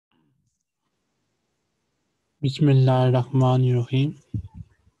Bismillahirrahmanirrahim.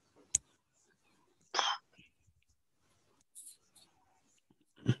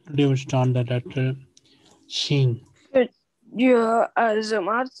 Today we start the letter Sheen. Could you zoom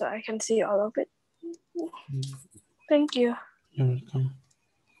out so I can see all of it? Thank you. You're welcome.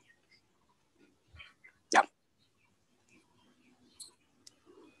 Yep.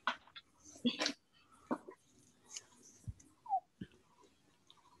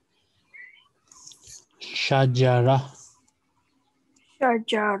 Shajara,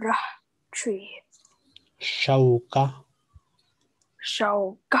 Shajara, tree. Shauka,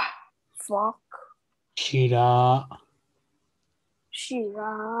 Shauka, fork. Shira,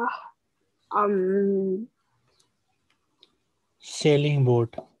 Shira, sailing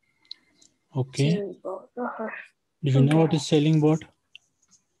boat. Okay. sailing boat. Do you know what is sailing boat?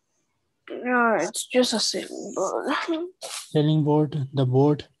 No, it's just a sailing boat. Sailing boat, the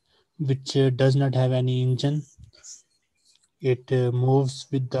boat which does not have any engine. It moves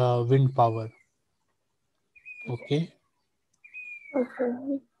with the wind power. Okay.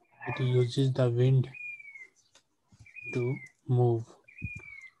 Okay. It uses the wind to move.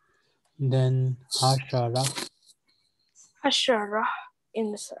 Then Hashara, Hashara,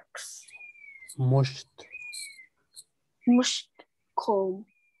 insects. Musht, Musht, comb.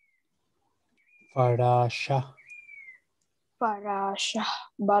 Farasha, Parasha,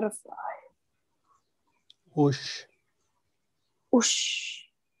 butterfly. Ush, Ush,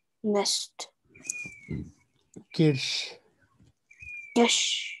 nest. Kirsh.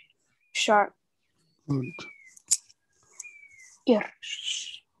 Gish, shark. Good.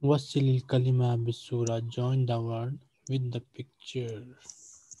 Kirsh. Wasil kalima bisura. Join the word with the picture.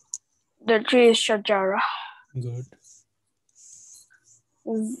 The tree is Shajara. Good.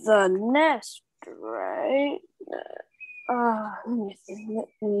 The nest, right? Let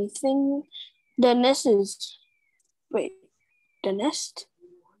me think. The nest is, wait, the nest?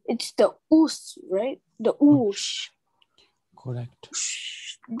 It's the oos, right? The oosh. Correct.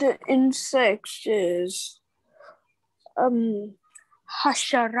 The insect is,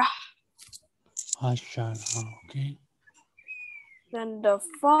 hashara. Hashara. Okay. Then the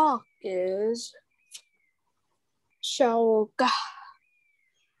fork is shauka.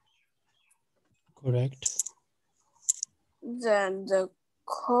 Correct. Then the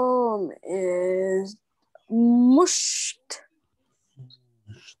comb is musht.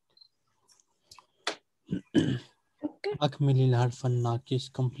 Akmilil harfan nakis.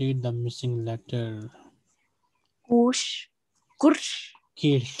 Complete the missing letter. Oosh. Kursh.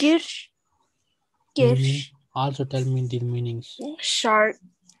 Kirsh. Kirsh. Meaning. Kirsh. Also tell me the meanings. Shark.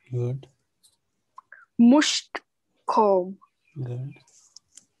 Good. Musht. Comb. Good.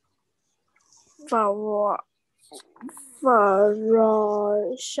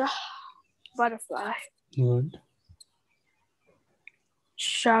 Farasha. Butterfly. Good.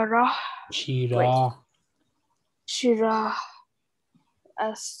 Shara. Shira. Shira.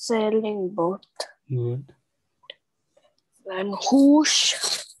 A sailing boat. Good. Then whoosh.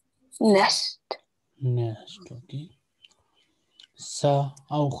 Nest. Nest. Okay. Sa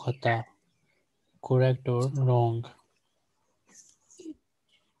au khata. Correct or wrong?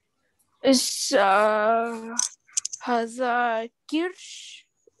 Is Haza Kirsch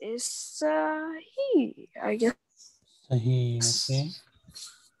is he, I guess. Sahi. Okay.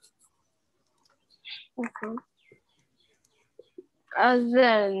 Okay. And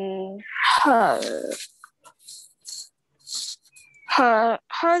then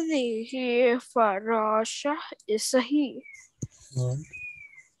هذه فراشة is he. Good.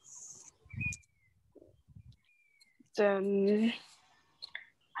 Then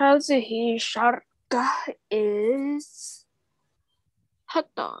هذه شركة is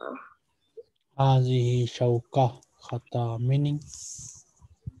حتى. هذه شوكة خطأ meaning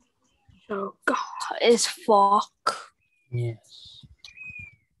شركة is fork. yes.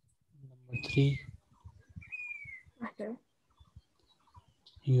 Number 3. Okay.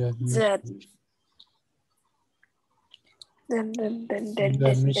 You have missed. Then.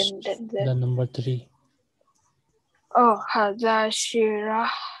 The number 3. Oh, هذا شيرة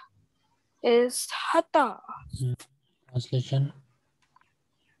is حتى. Translation.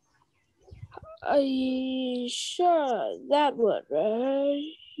 Sure, that one,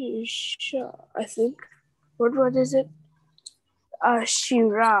 right? Sure, I think. What is it?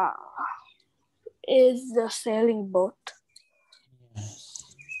 Shira is the sailing boat.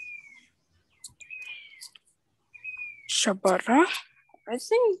 Yes. Shabara. I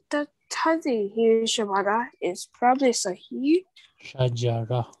think that Tazi here Shabara is probably Sahih.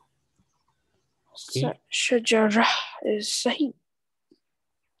 Shajara. Okay. Shajara is Sahih.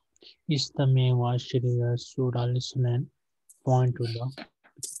 Istami wa Shriya Surah. Listen and point to the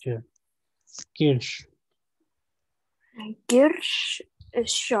picture. Kirsch. Girsh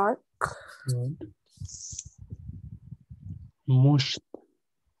is shark. Good. Musht.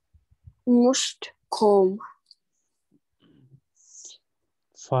 Musht comb.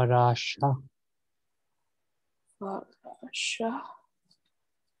 Farasha. Farasha.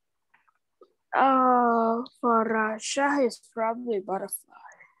 Farasha is probably butterfly.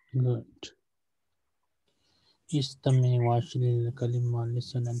 Good. Istami wa Shriya Kalima.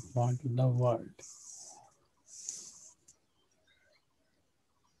 Listen and point to the word.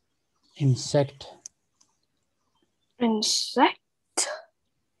 Insect. Insect.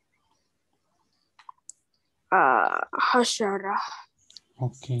 Hashara.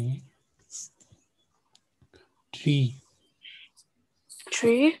 Okay. Tree.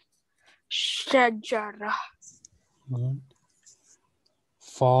 Tree. Shajara. Good.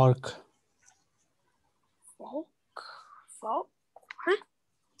 Fork. Fork. Fork. Huh?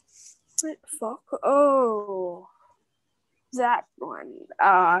 Wait, fork. Oh, that one.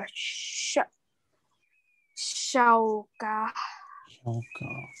 Shauka. Shauka.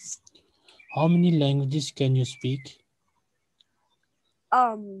 How many languages can you speak?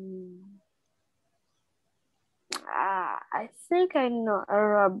 I think I know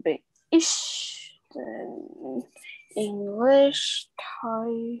Arabic-ish, then English,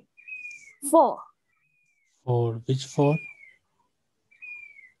 Thai, 4. Four. Which four?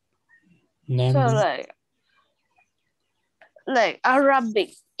 Name So them. like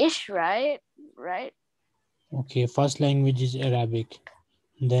Arabic-ish, right? Right? Okay, first language is Arabic.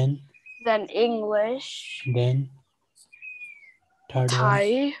 Then English, third one,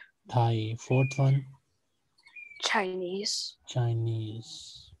 Thai, Thai. Fourth one, Chinese.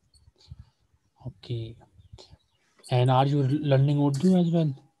 Chinese. Okay. And are you learning Urdu as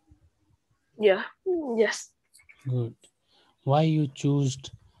well? Yeah. Yes. Good. Why you chose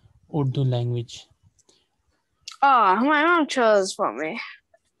Urdu language? My mom chose for me.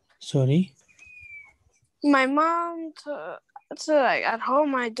 Sorry? My mom, so like at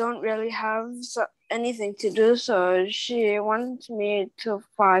home, I don't really have anything to do, so she wants me to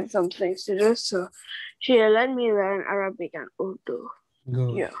find some things to do. So she let me learn Arabic and Urdu.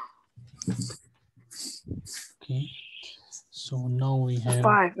 Good. Yeah. Okay. So now we have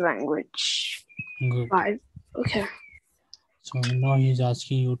 5 language. good. 5. Okay. So now he's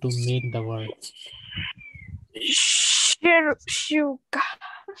asking you to make the word. Shuka.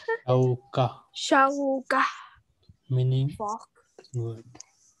 Shauka. Shauka. Meaning Fork. good.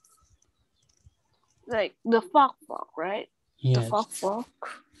 Like the fork, right? Yes. The fork.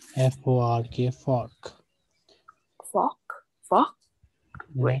 F-O-R-K, fork. Fork.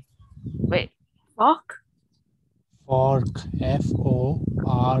 Wait. Fork. Fork.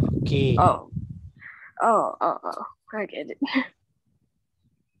 F-O-R-K. Oh. I get it.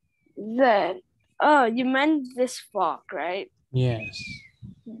 Then, you meant this fork, right? Yes.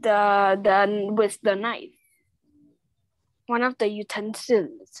 The with the knife. One of the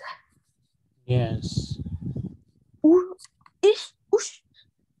utensils. Yes. Ush.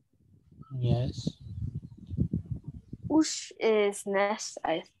 Yes. Ush is nest,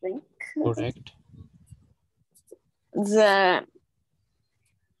 I think. Correct. The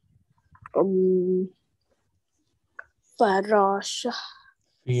Farasha.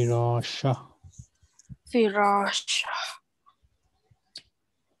 Firasha.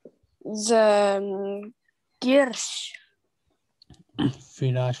 The Girsh.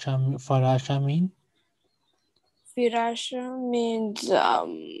 Farasha mean? Firasha means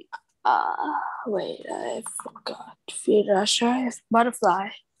wait, I forgot. Firasha is butterfly.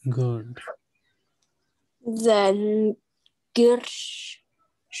 Good. Then Girsh,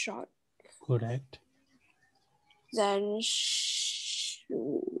 shot. Correct. Then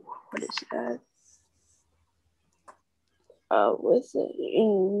what is that? With it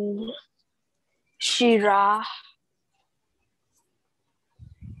in Shira.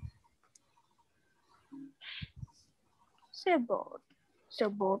 Sailboat.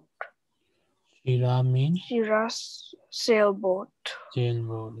 Shira mean? Shira's sailboat.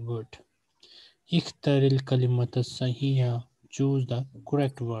 Sailboat. Good. اختر الكلمة الصحيحة. Choose the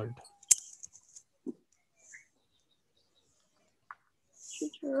correct word.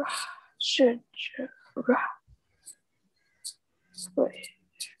 Shira. Wait.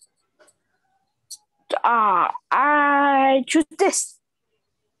 I choose this.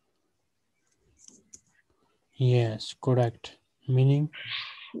 Yes, correct. Meaning?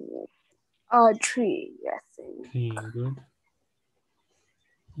 Tree, I think. Tree. Good.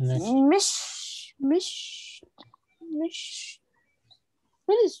 Next. Mish.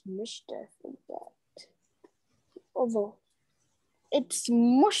 What is mischief in that? Although it's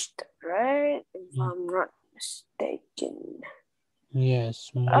mushed, right? If I'm not mistaken.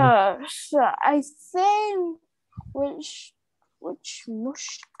 Yes. So I think which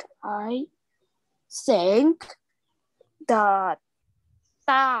mushed I think the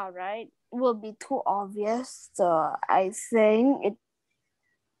ta, right, will be too obvious. So I think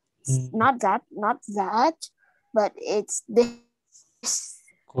it's not that, but it's this.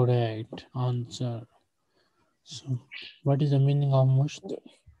 Correct answer. So, what is the meaning of musht?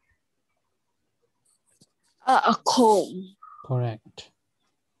 A comb. Correct.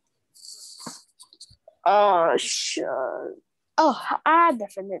 Sure. Oh, I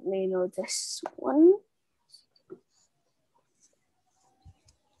definitely know this one.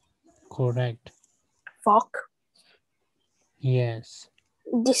 Correct. Fork. Yes.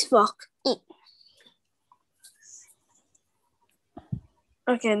 This fork.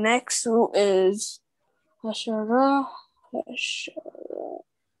 Okay, next one is hashara.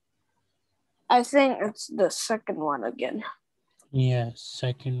 I think it's the second one again. Yes.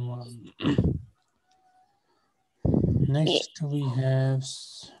 Second one. Next we have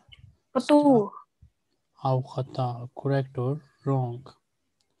Patu. aw khata. Correct or wrong?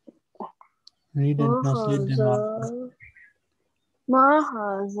 Read and translate them Mahaza. also.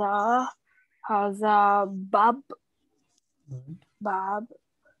 Mahaza. Haza. Good. Bab.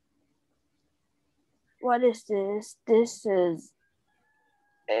 What is this? This is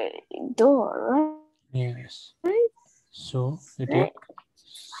a door, right? Yes. So it is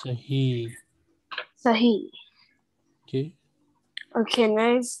sahi. Sahi. Okay. Okay,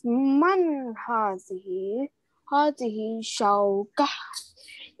 next. Man hazihi. Hazihi shauka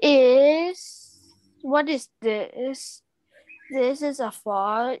is. What is this? This is a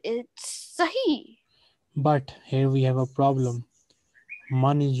fall. It's sahi. But here we have a problem.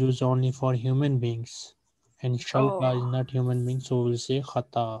 Man is used only for human beings. And shauka is Oh. not human being, so we'll say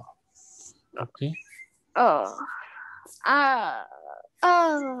khata. Okay. Oh. Ah.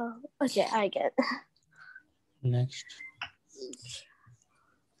 Oh. Okay, I get it. Next.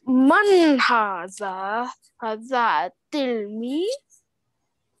 Man haza tilmi.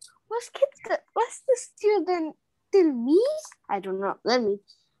 What's the student tilmi? I don't know. Let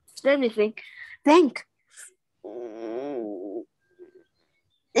me think. Think.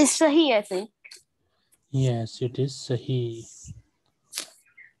 It's sahi, I think. Yes, it is sahi.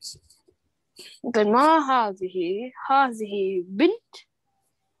 Okay, ma hazihi bint.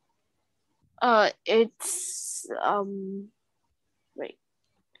 It's wait.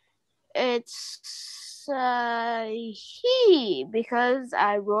 It's he because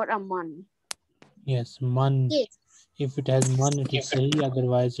I wrote a man. Yes, man. Yes. If it has man, it is sahi.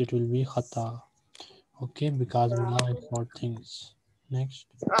 Otherwise, it will be khata. Okay, because we learn four things. Next.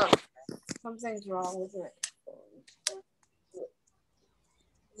 Oh, something's wrong with it.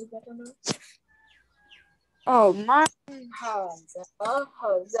 Is it better now? Oh, man haza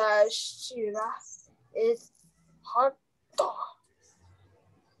shira is hot.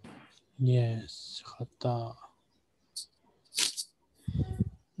 Yes, khata.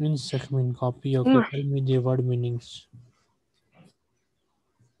 In second copy. Okay, tell me the word meanings.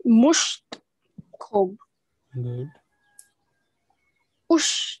 Musht kob. Good.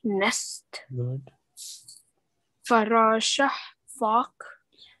 Ush nest. Good. Farasha fork.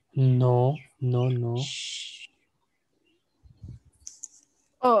 No, no, no.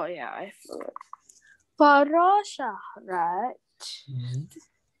 Oh yeah, I forgot. Farasha, right?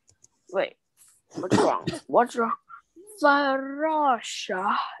 Wait, what's wrong? What's wrong?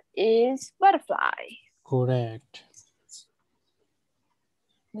 Farasha is butterfly. Correct.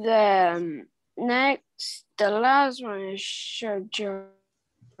 Then next, the last one is shajara.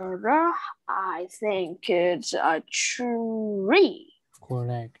 I think it's a tree.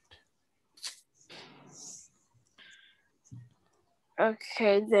 Correct.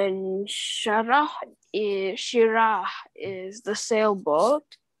 Okay, then shirah is the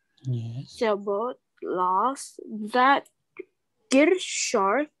sailboat. Yes. Sailboat lost. That gir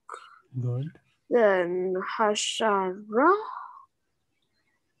shark. Good. Then hashara.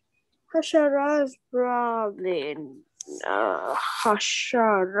 Hashara is probably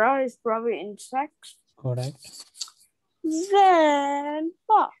hashara is probably insects. Correct. Then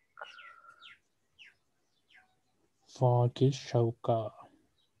fork. Fork is shauka.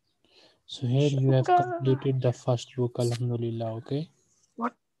 So here you have completed the first book, Alhamdulillah. Okay.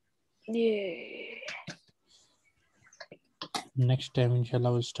 What? Yeah. Next time,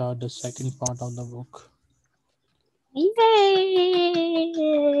 inshallah, we'll start the second part of the book. Yay!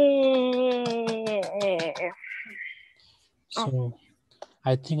 So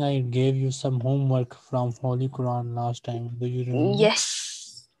I think I gave you some homework from Holy Quran last time. Do you remember?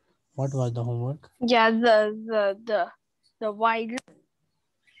 Yes. What was the homework? Yeah, the white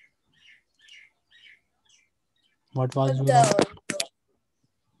What was your homework?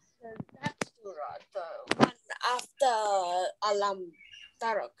 the that surah, the one after Alam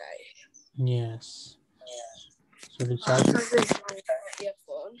Tarakai. Yes. So recite it. This is my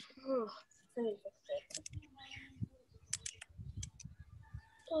earphone. Oh, let me fix it.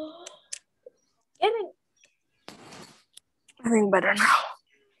 Oh, getting I think better now.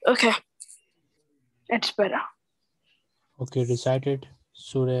 Okay, it's better. Okay, recite it.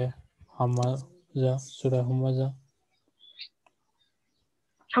 Surah Hamaza. Surah Hamaza.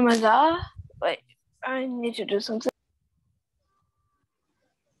 Hamza, wait, I need to do something.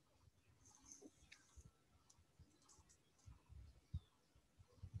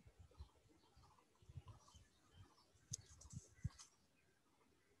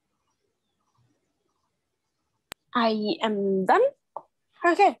 I am done.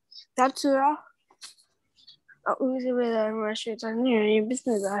 Okay, that's surah. أعوذ بالله من الشيطان الرجيم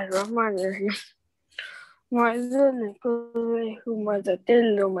بسم الله الرحمن الرحيم وإذن لكل همزة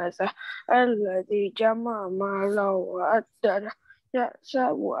لمزة الذي جمع مالا وعدده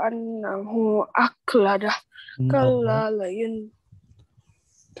يحسب أنه أكلده No. كلا لين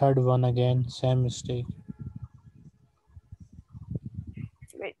Third one again. Same mistake.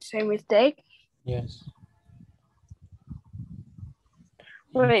 Wait, same mistake. Yes.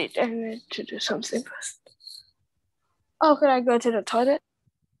 Wait, I need to do something first. Oh, could I go to the toilet?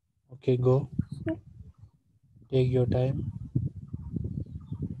 Okay, go. Take your time.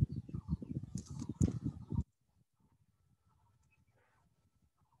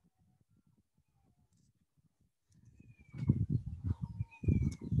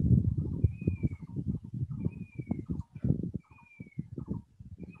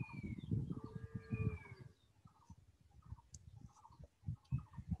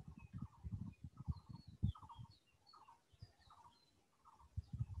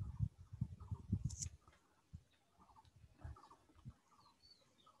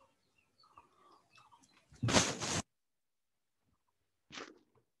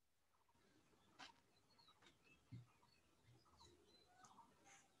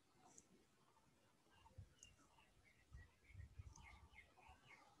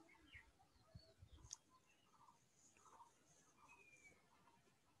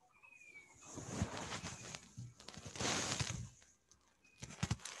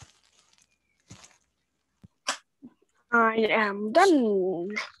 I am done.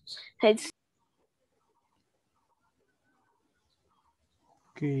 It's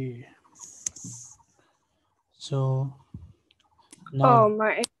Okay. So now oh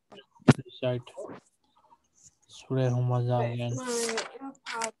my recite Surah Humaza again. my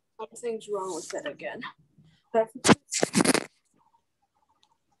AirPod. Something's wrong with it again.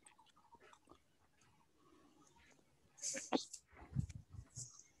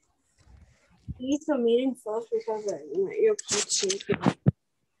 I need some meeting first because my earpods seem to.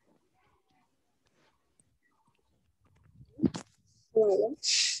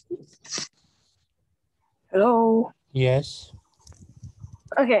 Hello. Yes.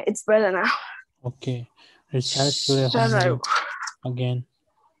 Okay, it's better now. Okay. Recite Surah Shall I? Humaza again.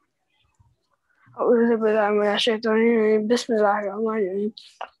 أعوذ بالله من الشيطان الرجيم بسم الله الرحمن الرحيم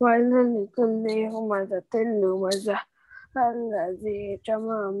ويل لكل همزة لمزة الذي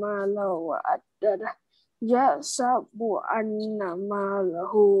جمع ماله وعدده يحسب أن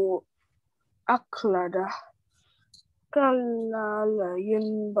ماله أخلده كلا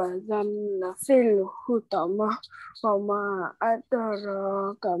لينبذن في الحطمة وما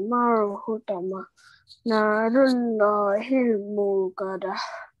أدراك ما الحطمة نار الله الموقدة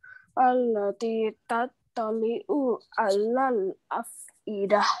التي تطلع على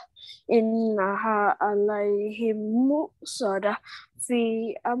الأفئدة إنها عليهم مؤصدة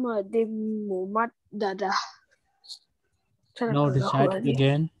في أمد ممددة. Now recite it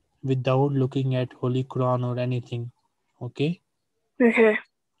again without looking at Holy Quran or anything. Okay? Okay.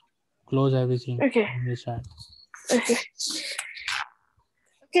 Close everything. Okay. And recite. Okay.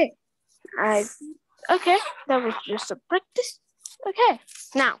 Okay. Okay. That was just a practice. Okay.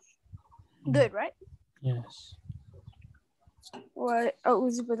 Now. Good, right? Yes.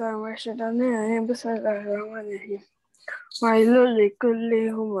 وأعوذ بالله من الشيطان الرجيم بسم الله الرحمن الرحيم ويل لكل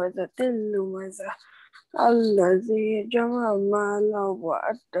همزة لمزة الذي جمع مالا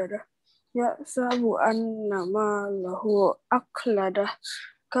وعدده يحسب أن ماله أخلده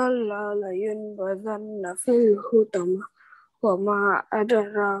كلا لينبذن في الحطمة وما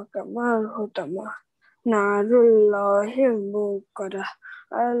أدراك ما الحطمة نار الله الموقدة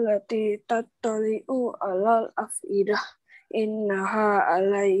التي تطلع على الأفئدة إنها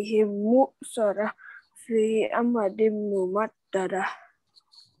عليهم مؤصدة في أمد ممددة.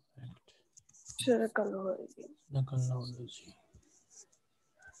 صدق الله العظيم.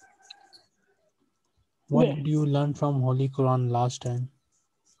 What Yeah. did you learn from Holy Quran last time?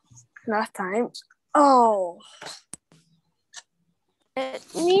 Last time. Oh,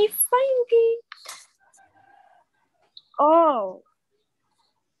 let me find it. Oh,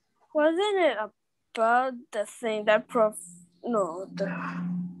 wasn't it about the thing that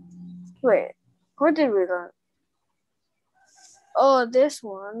wait, what did we learn? Oh, this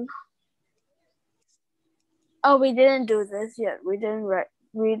one. Oh, we didn't do this yet. We didn't read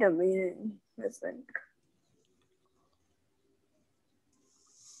the meaning, I think.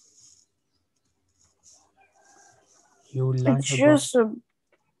 You learned It's about... just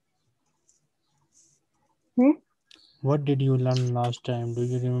hmm? What did you learn last time? Do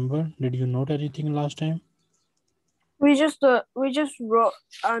you remember? Did you note anything last time? We just wrote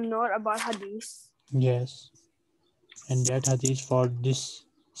a note about hadith. Yes. And that hadith for this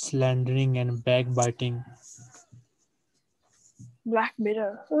slandering and backbiting. Black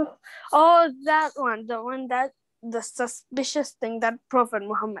bitter. Oh, that one. The one that the suspicious thing that Prophet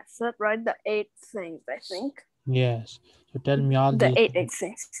Muhammad said, right? The 8 things, I think. Yes. So tell me all The these eight things.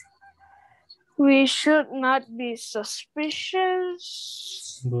 things. We should not be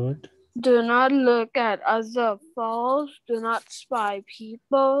suspicious. Good. Do not look at other faults. Do not spy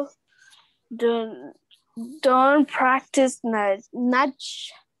people. Don't practice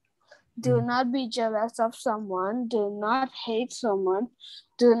nudge. Do not be jealous of someone. Do not hate someone.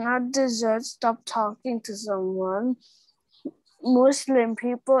 Do not desert. Stop talking to someone. Muslim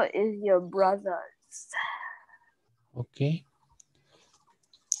people is your brothers. Okay.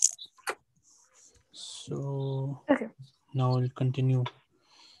 So Okay. now we'll continue.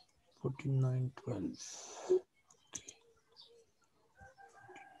 49, 12.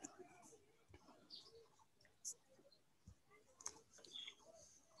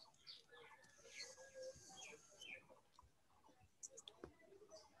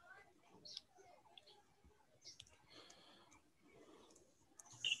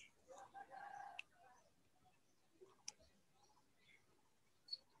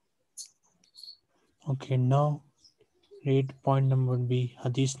 Okay, now read point number B,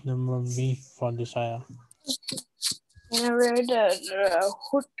 hadith number B for this ayah. Narrated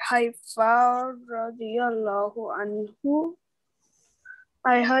Hudhaifa radiyallahu anhu.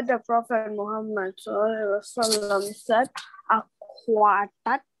 I heard the Prophet Muhammad said, "A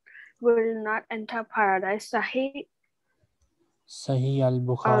quartet will not enter paradise." Sahih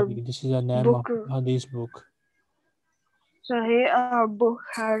al-Bukhari. This is the name of hadith book. Sahih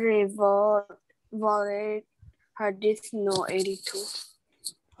al-Bukhari, volume hadith no 82.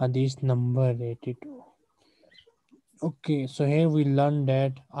 Hadith number 82. Okay, so here we learn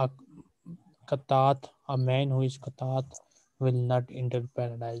that a man who is katat, will not enter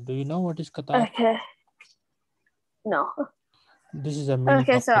paradise. Do you know what is katat? Okay. No. This is the meaning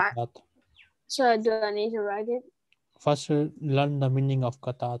Okay, of katat. so do I need to write it? First, learn the meaning of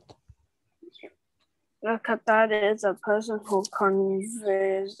katat. A qatar is a person who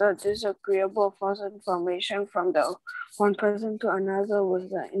conveys the disagreeable false information from the one person to another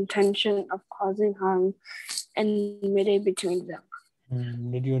with the intention of causing harm and enmity between them.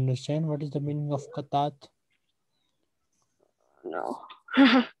 Did you understand what is the meaning of katat? No.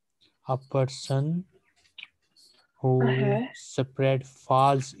 A person who spread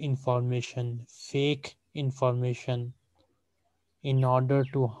false information, fake information in order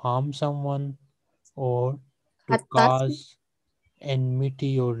to harm someone or to cause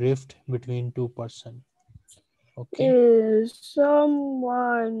enmity or rift between two persons. Okay. Is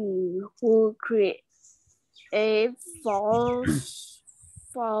someone who creates a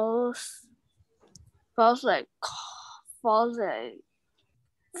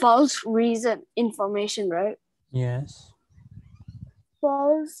false reason information, right? Yes.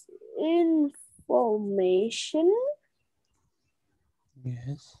 False information.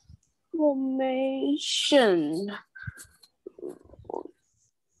 Yes. Information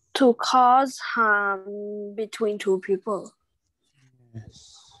to cause harm between two people.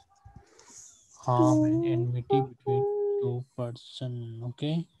 Yes. Harm and enmity between two persons.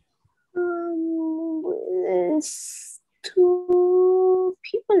 Okay. With two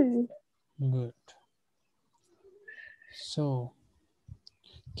people. Good. So,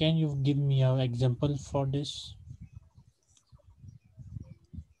 can you give me an example for this?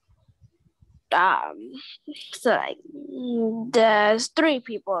 So like, there's 3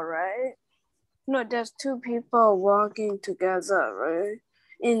 people, right? No, there's 2 people walking together, right?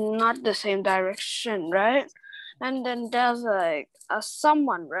 in not the same direction, right? And then there's like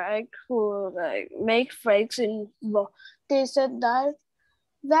someone, right, who like make fakes in. Well, they said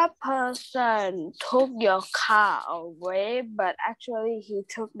that person took your car away, but actually he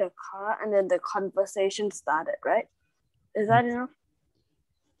took the car, and then the conversation started, right? Is that enough?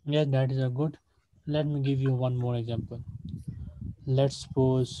 Yeah, that is a good. Let me give you one more example. Let's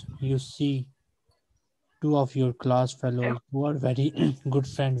suppose you see two of your class fellows who are very good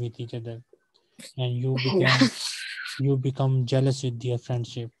friends with each other, and you become jealous with their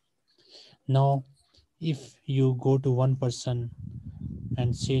friendship. Now, if you go to one person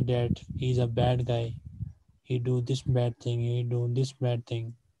and say that he's a bad guy, he do this bad thing, he do this bad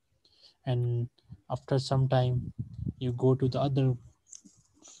thing, and after some time you go to the other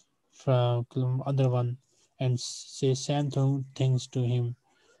one and say same things to him,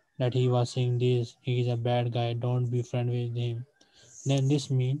 that he was saying this, he is a bad guy, don't be friend with him, then this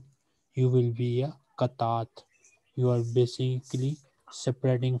means you will be a katat. You are basically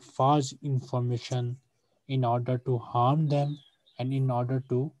spreading false information in order to harm them and in order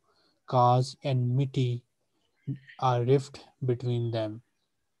to cause enmity, a rift between them.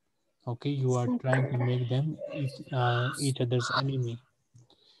 Okay, you are trying to make them each other's enemy.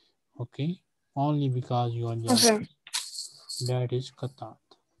 Okay, only because you are jealous. Okay. That is katat.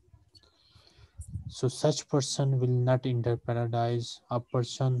 So such person will not enter paradise. A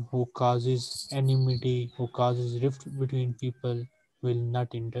person who causes enmity, who causes rift between people, will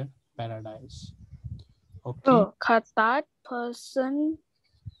not enter paradise. Okay. Oh, that person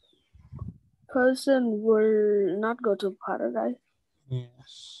will not go to paradise.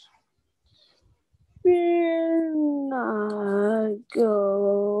 Yes. Will not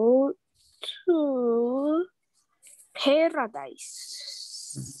go to paradise.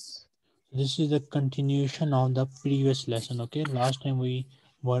 This is the continuation of the previous lesson. Okay. Last time we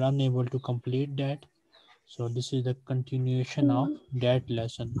were unable to complete that. So this is the continuation of that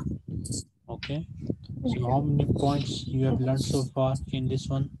lesson. Okay. So how many points you have learned so far in this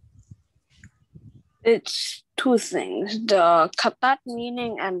one? It's two things: the katat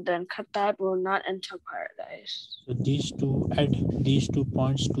meaning, and then katat will not enter paradise. So these two, add these 2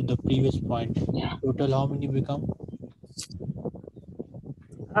 points to the previous point. Yeah. Total how many become?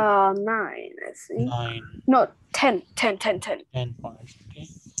 9, I think. 9, No, 10, 10, 10, 10. 10 points. Okay.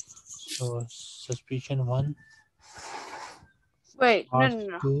 So suspicion 1, Wait, no, part no,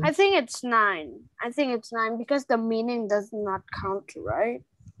 no. 2. I think it's 9. I think it's 9 because the meaning does not count, right?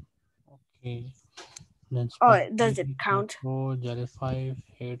 Okay. Then Oh, spell does it 3, count? 4, 5,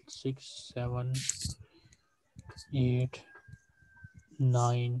 8, 6, 7, 8,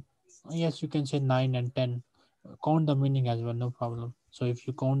 9. Yes, you can say 9 and 10. Count the meaning as well, no problem. So if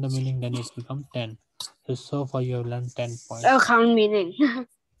you count the meaning, then it becomes 10. So far you have learned 10 Oh, points. count meaning.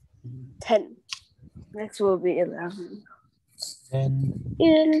 10. Next will be 11. Then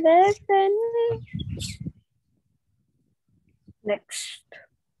 11. Next.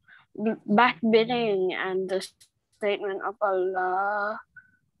 Backbiting and the statement of Allah.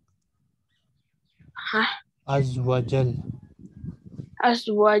 Huh? Azwajal.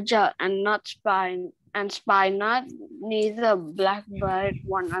 Azwajal and not spy, and spy not, neither blackbird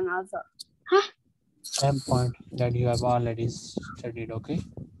one another. Huh? Same point that you have already studied. Okay.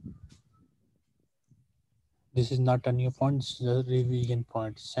 This is not a new point, this is a revision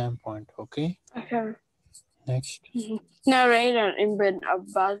point. Same point. Okay. Okay. Next. Narrated Ibn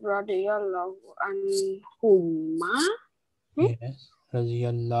Abbas radiyallahu anhuma. Yes.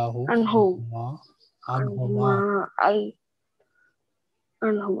 Raziyallahu Anhum. anhuma. Anhuma.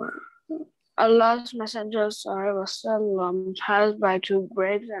 Anhuma. Allah's Messenger Wasallam passed by two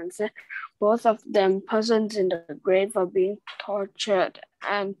graves and said, both of them persons in the grave are being tortured,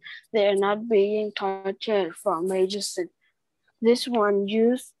 and they are not being tortured for a major sin. This one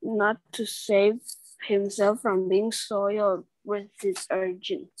used not to save himself from being soiled with his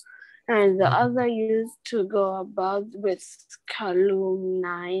urging, and the other used to go about with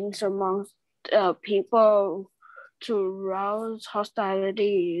calumnies amongst people to rouse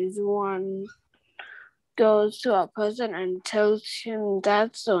hostilities. One goes to a person and tells him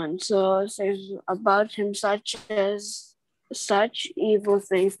that so and so says about him such evil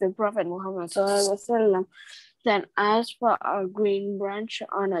things. The Prophet Muhammad then asked for a green branch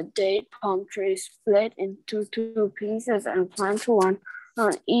on a date palm tree, split into two pieces, and planted one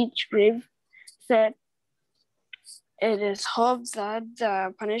on each grave. Said, it is hoped that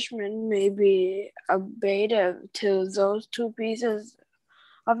the punishment may be abated till those two pieces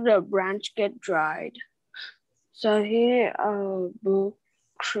of the branch get dried. Sahih al-Bukhari.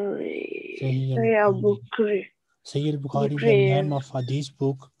 Sahih Sahih al-Bukhari. al-Bukhari. Sahih al-Bukhari is the name Grave. of hadith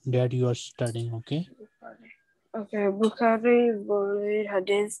book that you are studying, okay? Okay, Bukhari Bukhari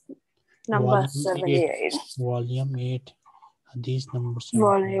Hadith number Volume 8. 78. Volume 8, hadith number 17.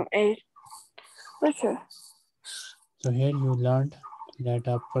 Volume 8. Okay. So here you learned that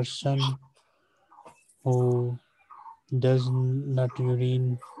a person who does not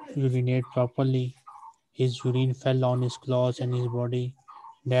urinate properly, his urine fell on his clothes and his body,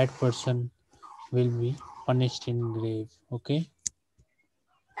 that person will be punished in grave, okay?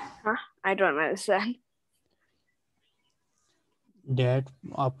 Huh? I don't understand. That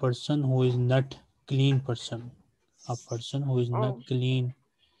a person who is not clean person, a person who is not Oh, clean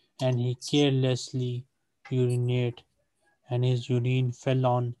and he carelessly urinate and his urine fell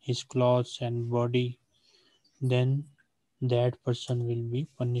on his clothes and body, then that person will be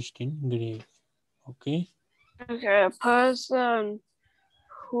punished in grave, okay? okay, a person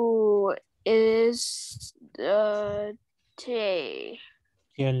who is dirty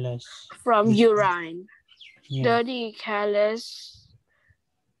Careless. from urine. Yeah. Dirty, careless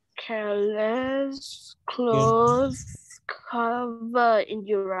Yeah. clothes covered in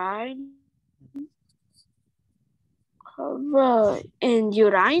urine,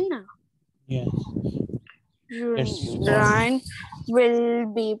 Yes. That's called. urine will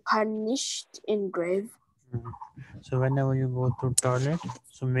be punished in grave. Mhm. So whenever you go to toilet,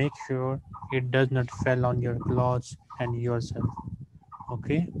 so make sure it does not fall on your clothes and yourself.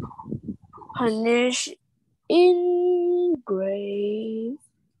 Okay. Punish in grave.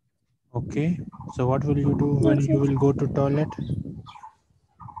 Okay. So what will you do when you Okay. will go to toilet?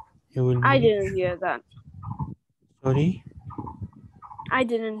 You will I make. didn't hear that. Sorry. I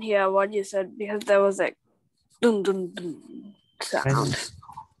didn't hear what you said because there was like dun dun dun When sound.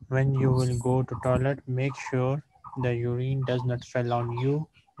 when you will go to toilet, make sure the urine does not fall on you,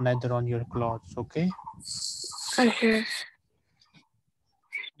 neither on your clothes. Okay. Okay.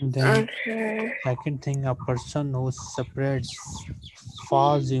 Then Okay. second thing, a person who spreads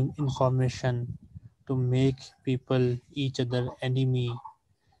false information to make people each other enemy,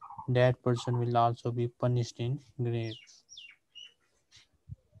 that person will also be punished in grave.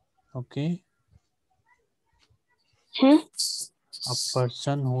 Okay. Hmm? A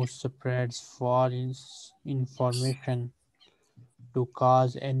person who spreads false information to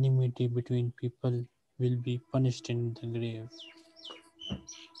cause enmity between people will be punished in the grave.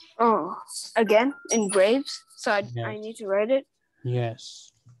 Oh, again in graves. So I Yes. need to write it.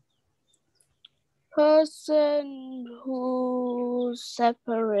 Yes. Person who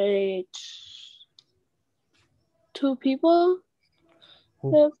separates two people.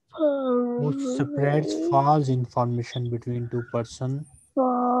 Who, who spreads Separate false information between two person.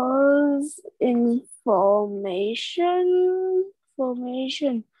 false information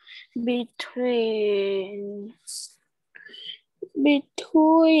between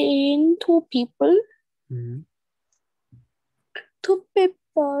two people, Mhm. two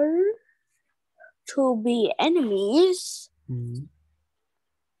people to be enemies, Mhm.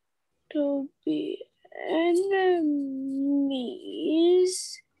 to be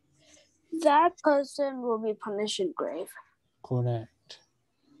enemies, that person will be punished in grave. Correct.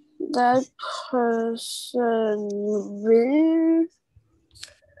 That person will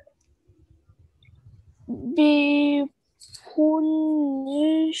be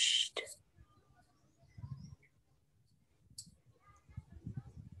punished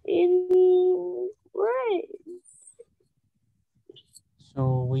in grave.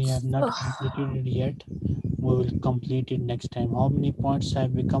 So we have not completed it yet. We will complete it next time. How many points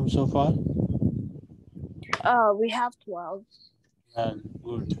have become so far? We have 12. Well,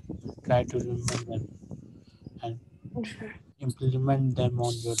 good. Try to remember them and implement them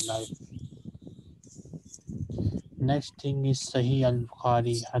on your life. Next thing is Sahih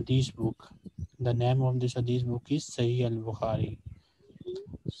al-Bukhari Hadith book. The name of this Hadith book is Sahih al-Bukhari.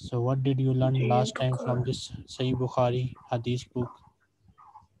 So what did you learn last time from this Sahih Bukhari Hadith book?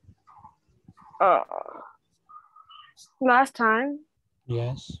 Uh, Last time,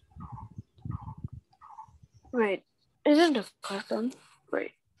 Yes. wait, isn't the first one?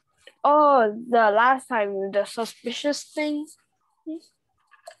 Wait. Oh, the last time, the suspicious thing.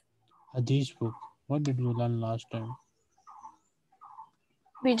 Hadith book. What did you learn last time?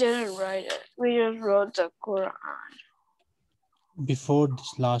 We didn't write it. We just wrote the Quran. Before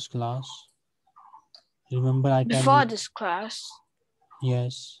this last class, remember I tell Before you. this class.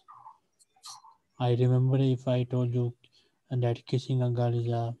 Yes. I remember if I told you that kissing a girl is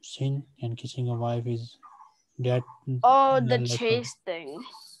a sin and kissing a wife is that Oh, the like a, chase thing.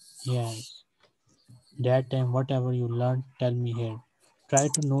 yes. That time whatever you learned, tell me here. Try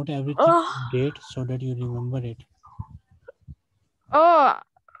to note everything Oh, on date so that you remember it. Oh,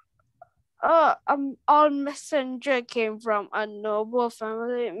 our messenger came from a noble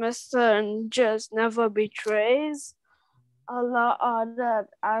family. Messengers never betrays. Allah ordered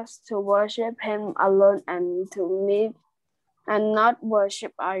us to worship Him alone and to meet and not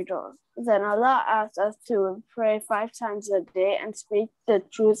worship idols. Then Allah asked us to pray 5 times a day and speak the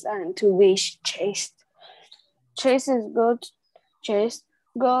truth and to be chaste. Chaste is good. Chaste.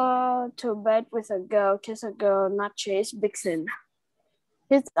 Go to bed with a girl, kiss a girl, not chaste, big sin.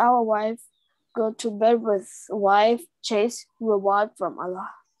 Hit our wife, go to bed with wife, chase reward from Allah.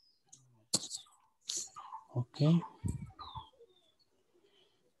 Okay.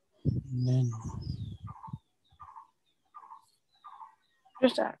 Then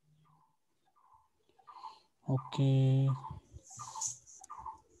Just that. okay.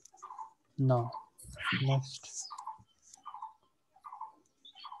 Now next.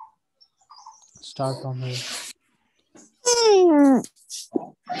 Start from here.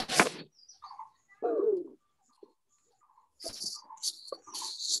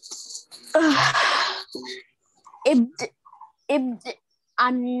 Ibn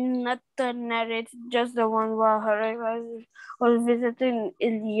another narrates just the one while was visiting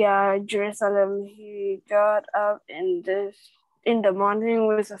Ilya, Jerusalem. He got up in the morning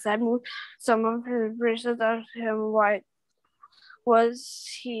with a sad mood. Some of his brothers asked him was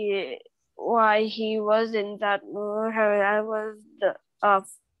he why he was in that mood. I was the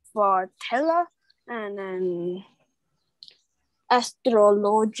foreteller and an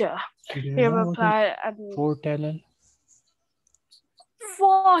astrologer. Do you He know what is replied, foreteller?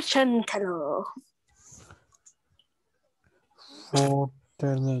 fortune teller.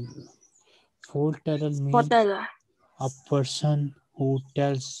 Foreteller. Foreteller means Foreteller. a person who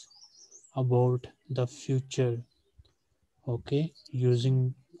tells about the future. Okay,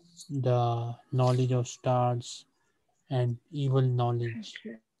 using the knowledge of stars and evil knowledge.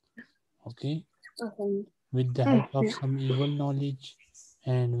 Okay, with the help of some evil knowledge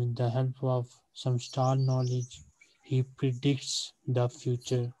and with the help of some star knowledge, he predicts the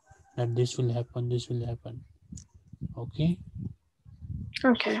future that this will happen, this will happen. Okay,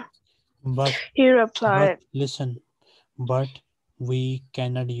 Okay. but He replied, listen, but we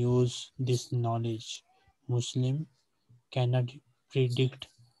cannot use this knowledge. Muslim cannot predict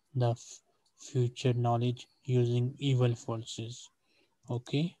the future knowledge using evil forces.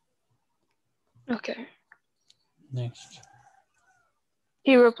 Okay, okay. next.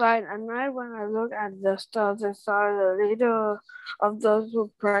 He replied, at night when I looked at the stars, I saw the leader of those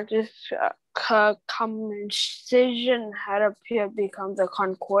who practice circumcision had appeared, become the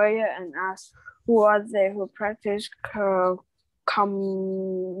conqueror, and asked, who are they who practice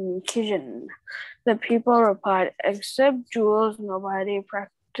circumcision? The people replied, except Jews, nobody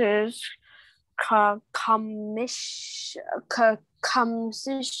practiced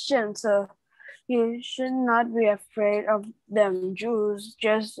circumcision. So you should not be afraid of them. Jews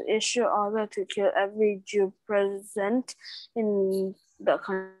just issue order to kill every Jew present in the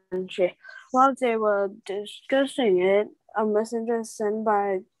country. While they were discussing it, a messenger sent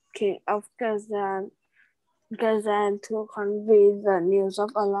by King of Gazan to convey the news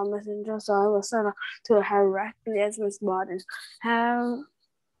of Allah. Messenger was sent to Heraclius with burdens.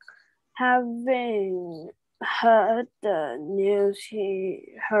 Having heard the news,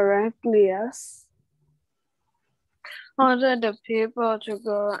 Heraclius ordered the people to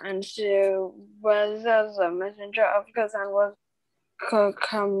go and see whether the messenger of Kazan was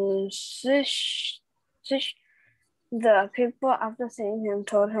circumcised. The people, after seeing him,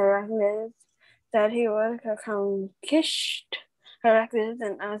 told Heraclius that he was circumcised. Heraclius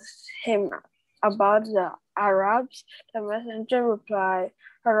then asked him about the Arabs. The messenger replied,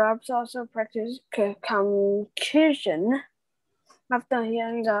 Arabs also practice circumcision. After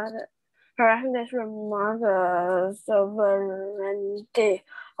hearing that, Heraclius remarked the sovereignty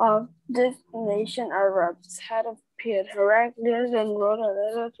of this nation. Arabs had appeared. Heraclius then wrote a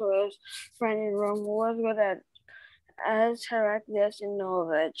letter to his friend in Rome who was good at as Heraclius in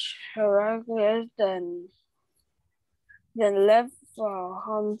knowledge. Heraclius then left for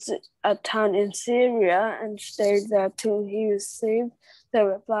Homs, a town in Syria, and stayed there till he received the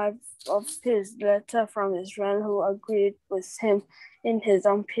reply of his letter from his friend, who agreed with him in his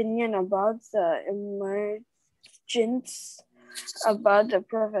opinion about the emergence about the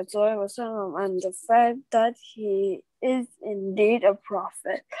Prophet and the fact that he is indeed a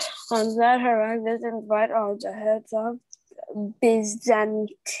prophet. On that, Heraclius invited all the heads of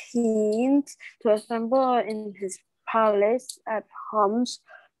Byzantines to assemble in his palace at Homs.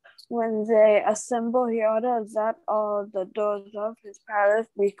 When they assembled, he ordered that all the doors of his palace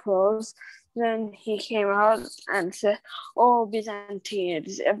be closed. Then he came out and said, "Oh,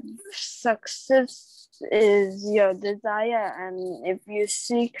 Byzantines, if success is your desire, and if you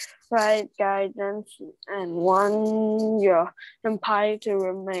seek right guidance and want your empire to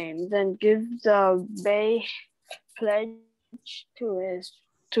remain, then give the Bey pledge to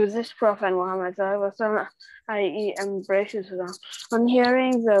this Prophet Muhammad, i.e., embrace Islam." On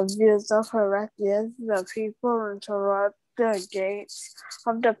hearing the views of Heraclius, the people interrupted the gates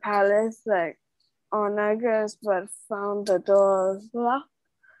of the palace like onagers, but found the doors locked,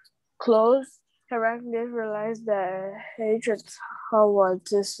 closed. Heraclius realized that hatred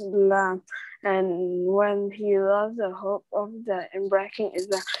towards Islam, and when he lost the hope of the embracing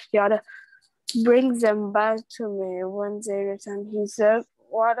Islam, he ordered, "Bring them back to me." When they returned, he said,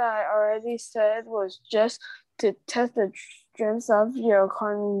 "What I already said was just to test the strength of your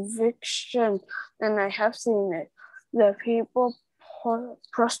conviction, and I have seen it." The people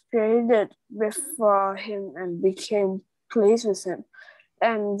prostrated before him and became pleased with him.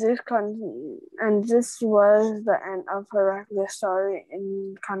 And this was the end of Heracles' story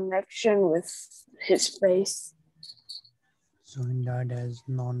in connection with his faith. So he died as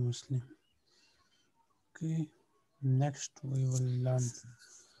non-Muslim. Okay. Next we will learn.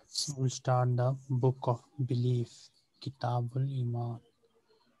 We will start the book of belief, Kitabul Iman.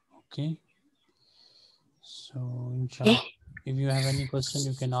 Okay. So inshallah, if you have any question,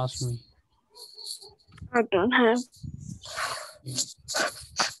 you can ask me. I don't have. Okay.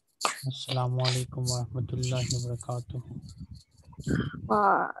 Assalamu alaikum warahmatullahi wabarakatuh.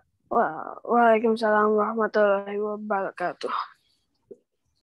 Waalaikumsalam warahmatullahi wabarakatuh.